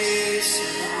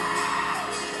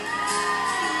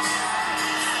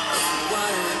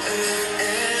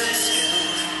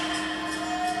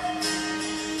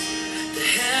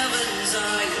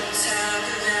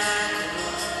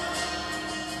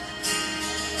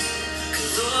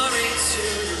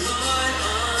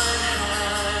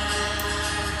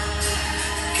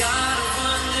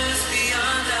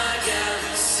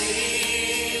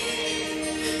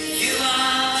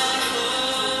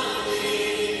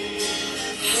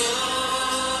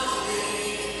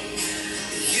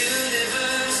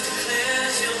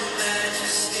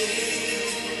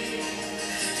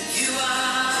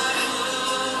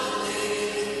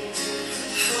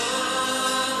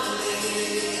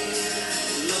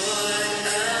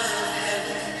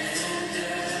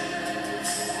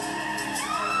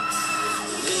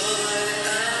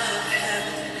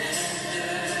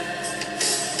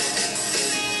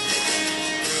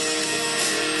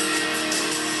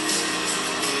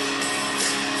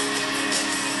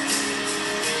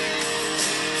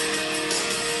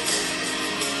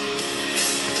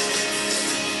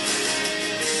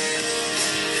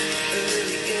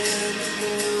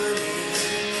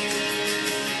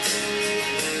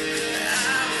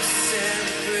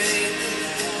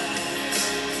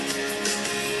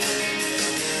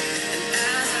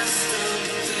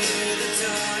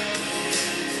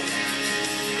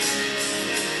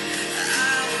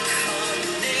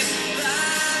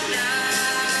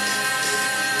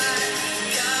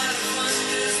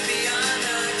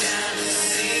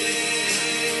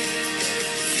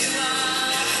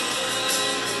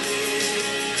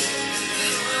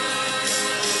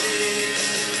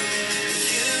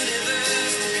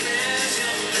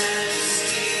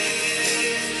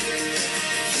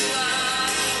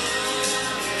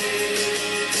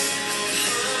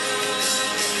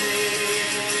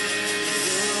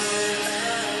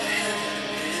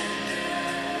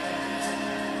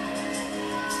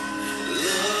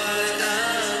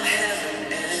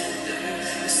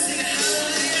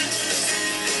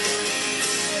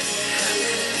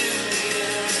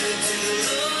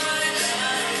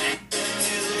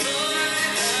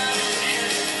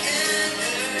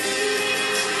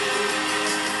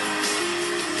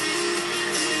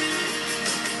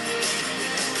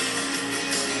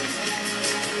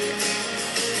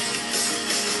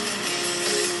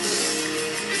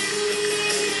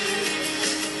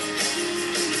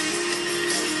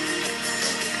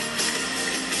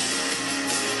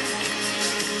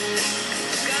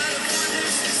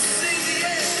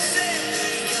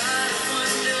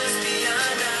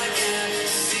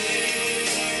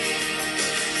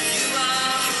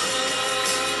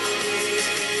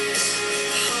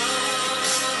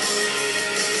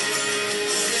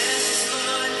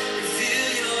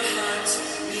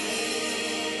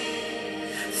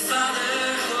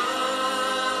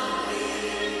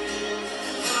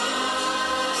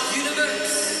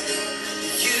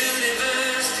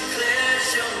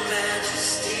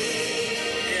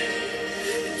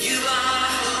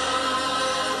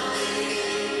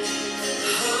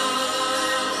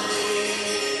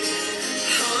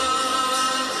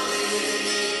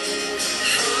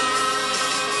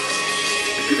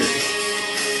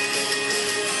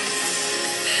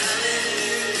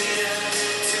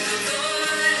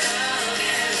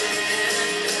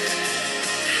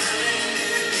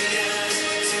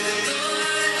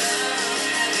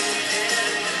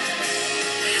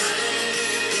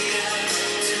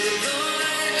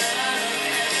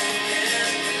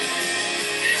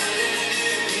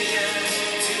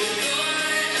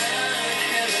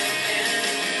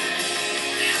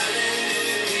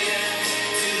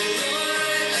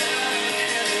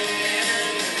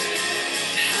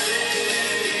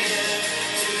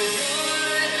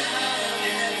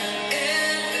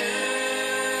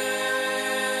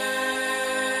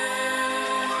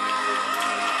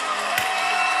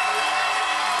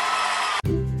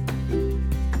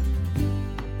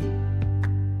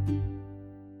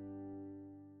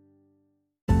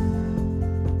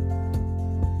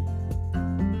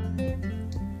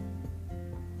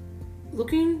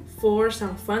 Looking for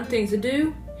some fun things to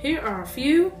do? Here are a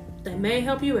few that may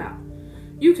help you out.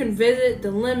 You can visit the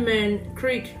Lemon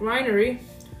Creek Winery,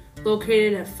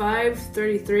 located at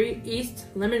 533 East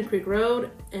Lemon Creek Road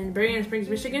in Berrien Springs,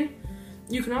 Michigan.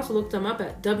 You can also look them up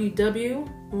at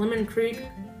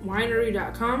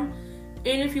www.lemoncreekwinery.com.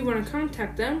 And if you want to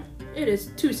contact them, it is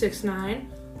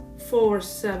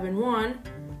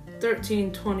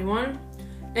 269-471-1321.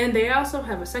 And they also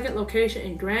have a second location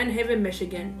in Grand Haven,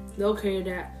 Michigan, located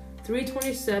at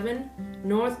 327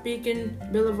 North Beacon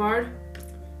Boulevard.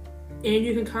 And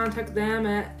you can contact them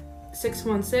at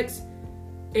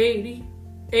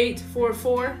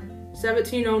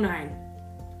 616-844-1709.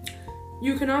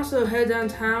 You can also head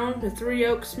downtown to Three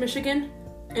Oaks, Michigan,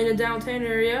 in the downtown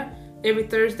area every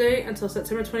Thursday until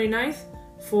September 29th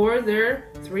for their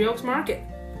Three Oaks Market.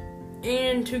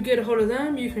 And to get a hold of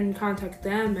them, you can contact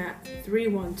them at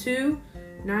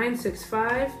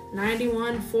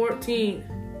 312-965-9114.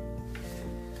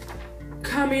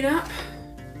 Coming up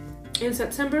in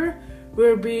September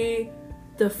will be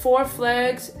the Four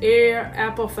Flags Air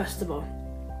Apple Festival.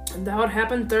 And that would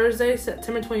happen Thursday,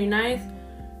 September 29th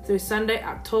through Sunday,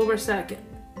 October 2nd.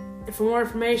 And for more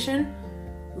information,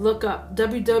 look up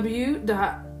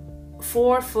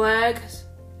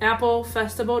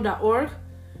www.fourflagsapplefestival.org.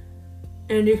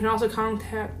 And you can also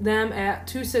contact them at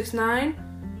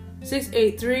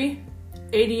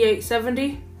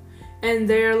 269-683-8870. And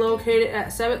they're located at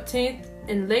 17th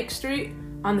and Lake Street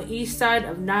on the east side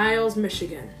of Niles,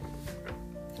 Michigan.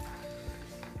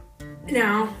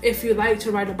 Now, if you like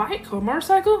to ride a bike or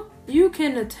motorcycle, you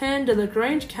can attend the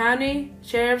LaGrange County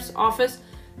Sheriff's Office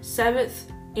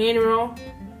 7th Annual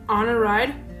Honor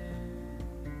Ride,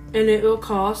 and it will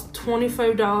cost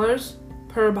 $25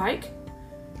 per bike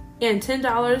and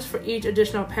 $10 for each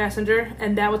additional passenger,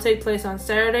 and that will take place on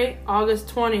Saturday, August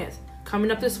 20th,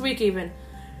 coming up this week even.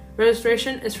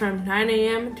 Registration is from 9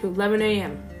 a.m. to 11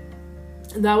 a.m.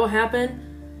 That will happen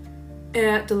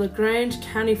at the LaGrange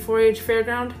County 4-H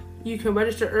Fairground. You can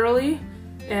register early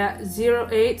at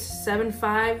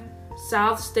 0875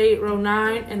 South State Road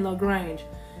 9 in LaGrange.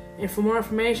 And for more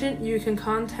information, you can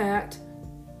contact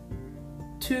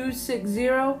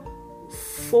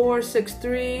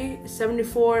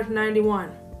 260-463-7491.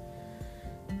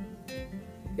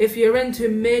 If you're into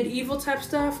medieval type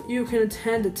stuff, you can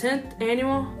attend the 10th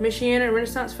Annual Michiana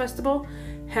Renaissance Festival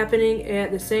happening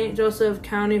at the St. Joseph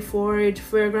County 4-H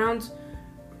Fairgrounds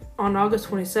on August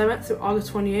 27th through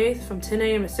August 28th from 10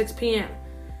 a.m. to 6 p.m.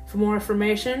 For more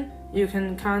information, you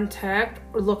can contact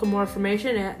or look at more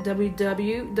information at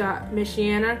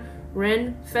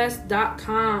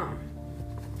www.michianarenfest.com.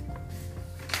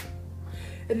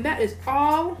 And that is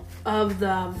all of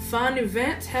the fun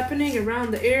events happening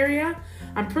around the area.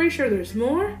 I'm pretty sure there's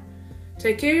more.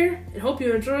 Take care and hope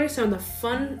you enjoy some of the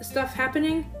fun stuff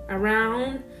happening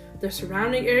around the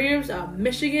surrounding areas of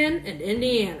Michigan and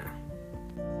Indiana.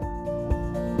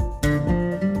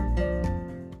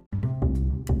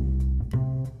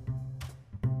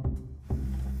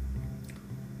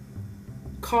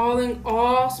 Calling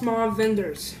all small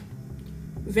vendors.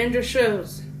 Vendor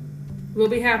shows will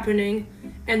be happening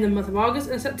in the month of August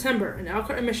and September in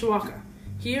Elkhart and Mishawaka.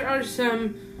 Here are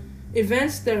some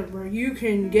events where you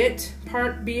can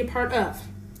be a part of.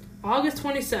 August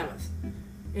 27th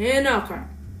in Elkhart,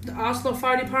 the Oslo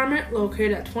Fire Department,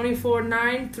 located at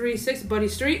 24936 Buddy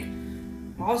Street.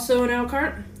 Also in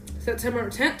Elkhart, September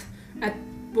 10th,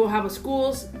 we'll have a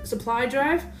school's supply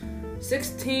drive,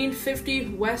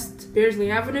 1650 West Beardsley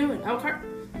Avenue in Elkhart.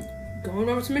 Going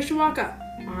over to Mishawaka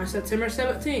on September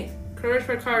 17th, Courage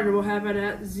for Carter will have it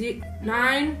at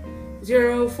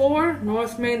 904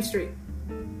 North Main Street.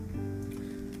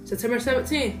 September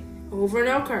 17th, over in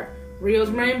Elkhart, Rio's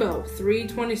Rainbow,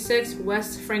 326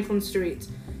 West Franklin Street.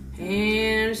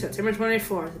 And September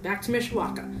 24th, back to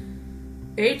Mishawaka,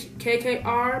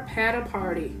 HKKR Paddle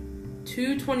Party,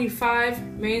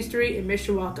 225 Main Street in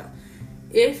Mishawaka.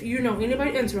 If you know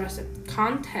anybody interested,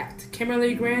 contact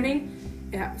Kimberly Granning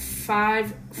at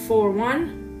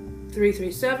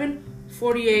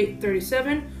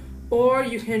 541-337-4837, or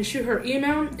you can shoot her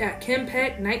email at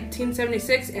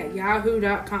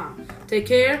kimpeck1976@yahoo.com. Take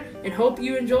care and hope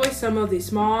you enjoy some of these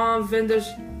small vendor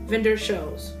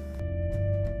shows.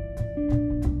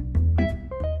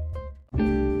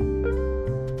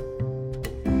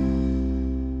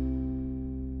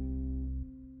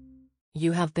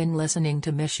 You have been listening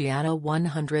to Michiana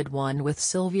 101 with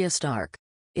Sylvia Stark.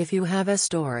 If you have a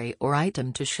story or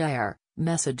item to share,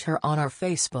 message her on our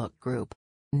Facebook group,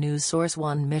 News Source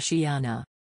 1 Michiana.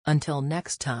 Until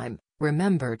next time,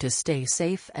 remember to stay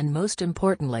safe and most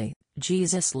importantly,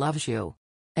 Jesus loves you.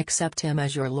 Accept Him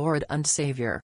as your Lord and Savior.